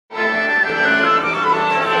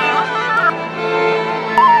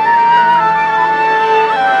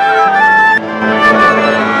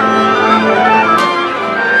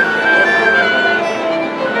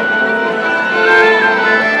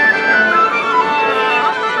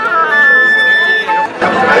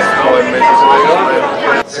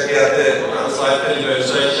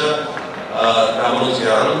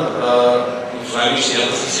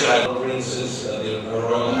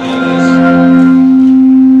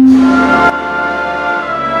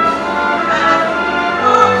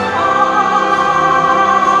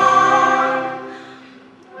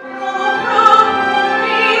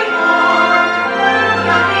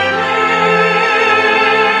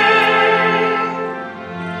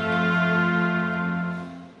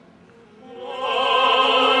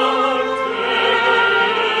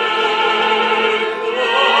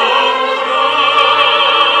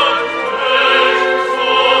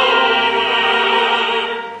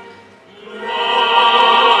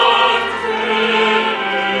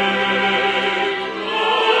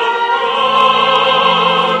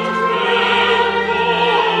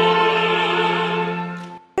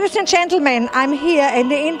gentlemen, I'm here in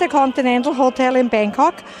the Intercontinental Hotel in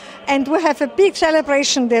Bangkok, and we have a big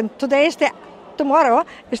celebration. Then tomorrow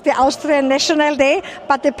is the Austrian National Day,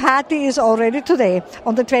 but the party is already today,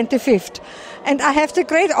 on the 25th. And I have the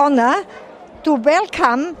great honor to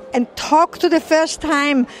welcome and talk to the first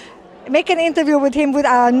time, make an interview with him, with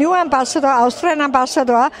our new ambassador, Austrian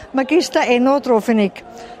ambassador, Magister Enno Drofenik.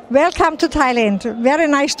 Welcome to Thailand. Very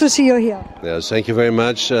nice to see you here. Yes, thank you very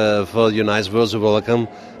much for your nice words of welcome.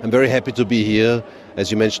 I'm very happy to be here.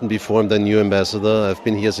 As you mentioned before, I'm the new ambassador. I've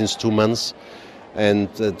been here since 2 months.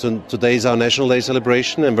 And today is our National Day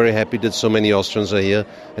celebration. I'm very happy that so many Austrians are here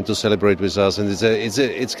and to celebrate with us. And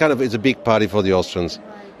it's a big party for the Austrians.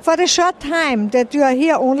 For the short time that you are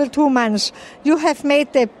here, only 2 months, you have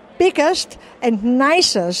made the biggest and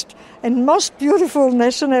nicest and most beautiful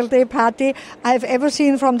National Day party I've ever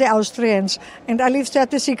seen from the Austrians. And I lived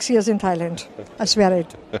 36 years in Thailand. I swear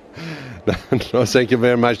it. No, thank you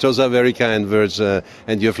very much. Those are very kind words, and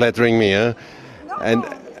you're flattering me. Huh? No.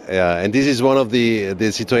 And this is one of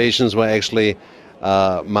the situations where actually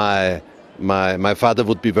my father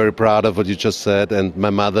would be very proud of what you just said, and my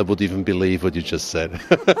mother would even believe what you just said.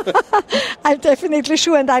 I'm definitely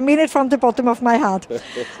sure, and I mean it from the bottom of my heart.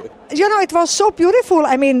 You know, it was so beautiful.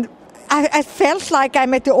 I mean, I felt like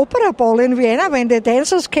I'm at the opera ball in Vienna when the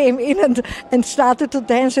dancers came in and started to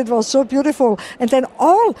dance. It was so beautiful. And then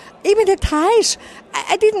even the Thais,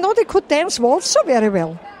 I didn't know they could dance waltz so very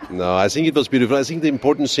well. No, I think it was beautiful. I think the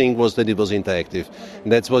important thing was that it was interactive.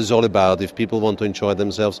 And that's what it's all about. If people want to enjoy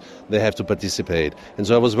themselves, they have to participate. And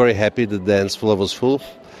so I was very happy the dance floor was full,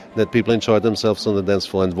 that people enjoyed themselves on the dance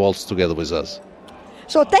floor and waltzed together with us.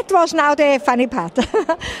 So that was now the funny part.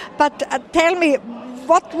 But tell me,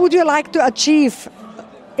 what would you like to achieve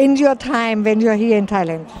in your time when you're here in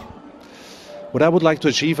Thailand? What I would like to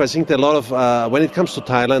achieve, I think that a lot of, when it comes to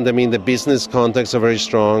Thailand, I mean, the business contacts are very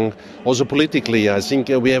strong. Also politically, I think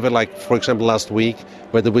we have, for example, last week,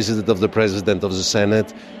 where the visit of the President of the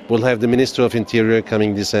Senate. We'll have the Minister of Interior coming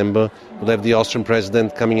in December. We'll have the Austrian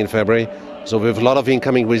President coming in February. So we have a lot of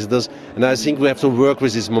incoming visitors. And I think we have to work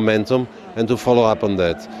with this momentum and to follow up on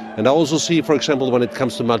that. And I also see, for example, when it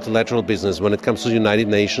comes to multilateral business, when it comes to the United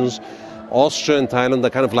Nations, Austria and Thailand are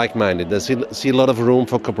kind of like-minded. I see a lot of room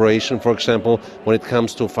for cooperation, for example, when it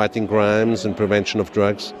comes to fighting crimes and prevention of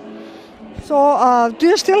drugs. So do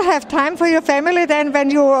you still have time for your family then when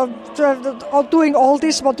you are doing all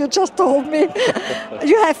this, what you just told me?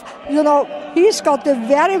 He's got a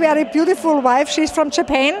very, very beautiful wife. She's from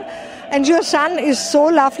Japan. And your son is so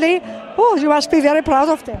lovely. Oh, you must be very proud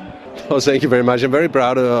of them. Oh, thank you very much. I'm very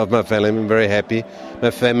proud of my family. I'm very happy.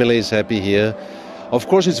 My family is happy here. Of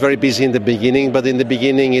course, it's very busy in the beginning, but in the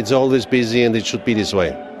beginning, it's always busy, and it should be this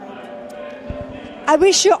way. I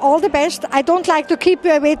wish you all the best. I don't like to keep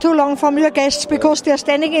you away too long from your guests because they're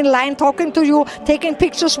standing in line, talking to you, taking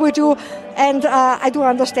pictures with you, and I do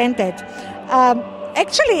understand that.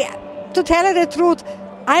 Actually, to tell you the truth,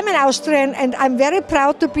 I'm an Austrian, and I'm very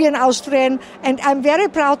proud to be an Austrian, and I'm very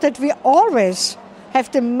proud that we always have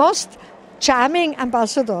the most charming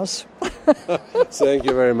ambassadors. Thank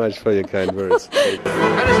you very much for your kind words. Take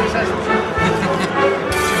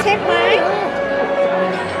mine.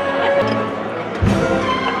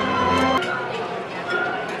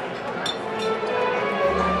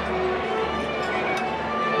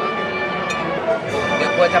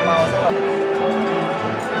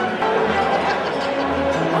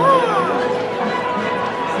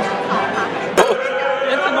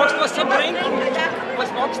 Was zum Trinken?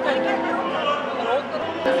 Was magst du denn?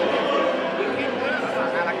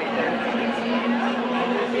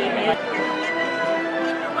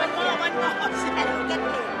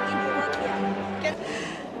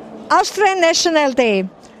 Austrian National Day.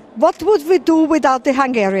 What would we do without the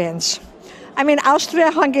Hungarians? I mean,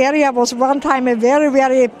 Austria-Hungary was one time a very,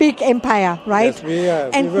 very big empire, right?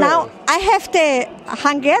 Yes, and now I have the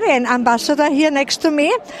Hungarian ambassador here next to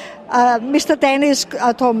me, Mr. Denis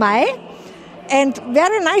Tomai, and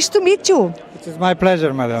very nice to meet you. It is my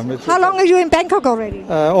pleasure, madam. How long are you in Bangkok already?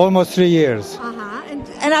 Almost 3 years. And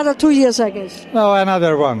another 2 years, I guess. No,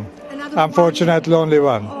 another one. Unfortunately, only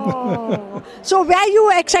one. Oh. So where are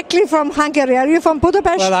you exactly from Hungary? Are you from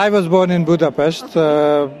Budapest? Well, I was born in Budapest,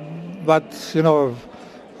 but,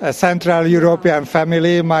 a Central European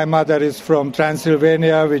family. My mother is from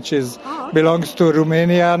Transylvania, which belongs to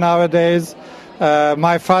Romania nowadays.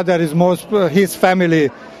 My father is his family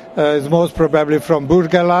is most probably from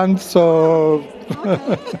Burgenland, so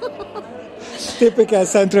typical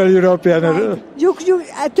Central European. Right. You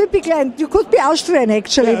could be Austrian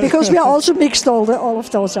actually, because we are also mixed, all of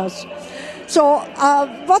those. So,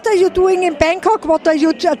 what are you doing in Bangkok? What are you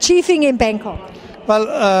achieving in Bangkok?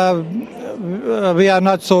 Well, we are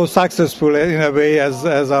not so successful in a way as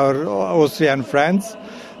our Austrian friends.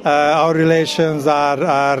 Our relations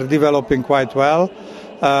are developing quite well.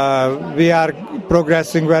 We are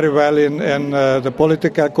progressing very well in the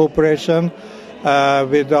political cooperation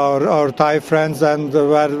with our Thai friends, and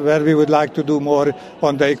where we would like to do more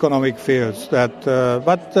on the economic fields. But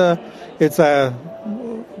it's a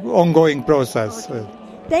ongoing process.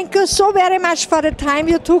 Thank you so very much for the time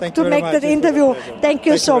you took to make that interview. Thank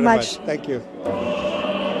you so much. Thank you.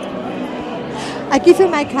 I give you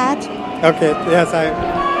my card. Okay. Yes,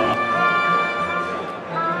 I.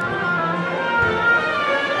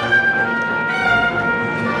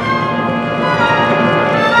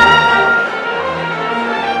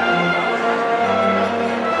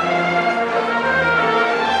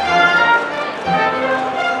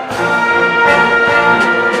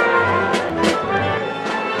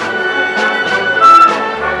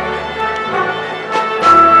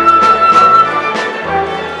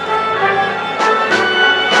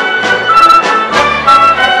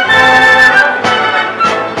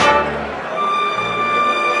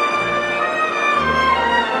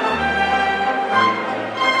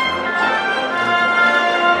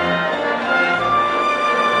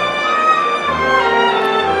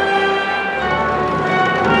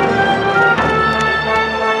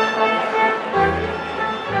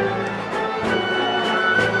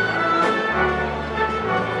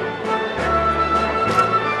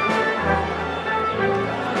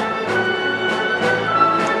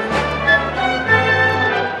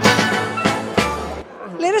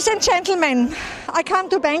 Ladies and gentlemen, I come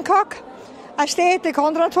to Bangkok. I stay at the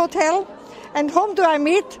Conrad Hotel. And whom do I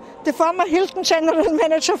meet? The former Hilton general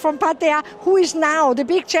manager from Pattaya, who is now the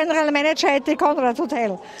big general manager at the Conrad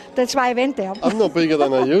Hotel. That's why I went there. I'm no bigger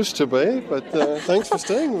than I used to be, but thanks for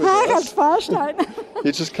staying with us.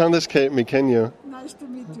 You just can't escape me, can you? Nice to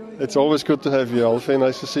meet you. It's always good to have you, Alfie.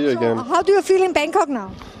 Nice to see you again. How do you feel in Bangkok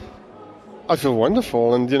now? I feel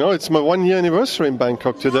wonderful, and it's my 1-year anniversary in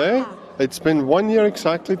Bangkok today. Yeah. It's been 1 year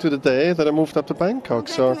exactly to the day that I moved up to Bangkok.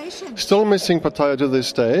 So still missing Pattaya to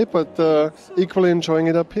this day, but equally enjoying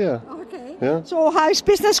it up here. Okay. Yeah. So how is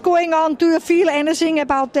business going on? Do you feel anything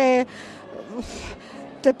about the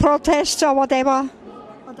protests or whatever?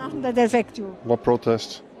 Or doesn't that affect you? What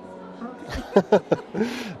protests?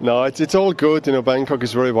 No, it's all good. Bangkok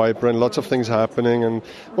is very vibrant, lots of things happening, and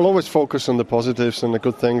we'll always focus on the positives and the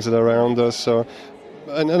good things that are around us. So,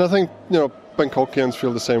 and I think Bangkokians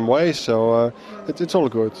feel the same way. So it's all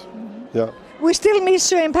good. Yeah. We still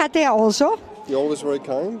miss you in Pattaya also. You're always very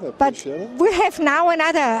kind. I But appreciate it. we have now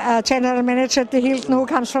another general manager at the Hilton who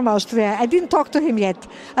comes from Austria. I didn't talk to him yet.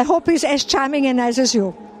 I hope he's as charming and nice as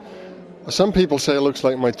you. Some people say it looks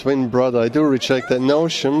like my twin brother. I do reject that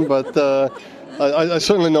notion, but I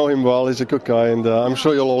certainly know him well. He's a good guy, and I'm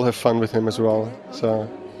sure you'll all have fun with him as well. So,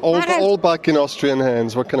 all back in Austrian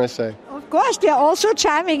hands. What can I say? Of course, they're also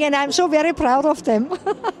charming, and I'm so very proud of them.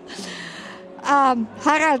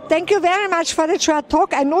 Harald, thank you very much for the short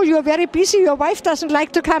talk. I know you're very busy. Your wife doesn't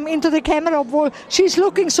like to come into the camera. She's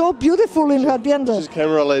looking so beautiful in her dirndl. She's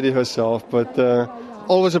camera lady herself, but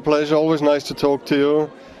always a pleasure. Always nice to talk to you.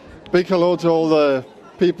 Big hello to all the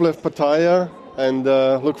people of Pattaya, and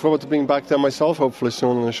look forward to being back there myself, hopefully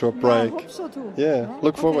soon on a short break. I hope so too. Yeah,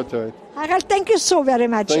 look forward to it. Harald, thank you so very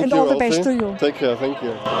much, Thank and you, all the Alfie. best to you. Take care, thank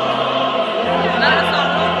you.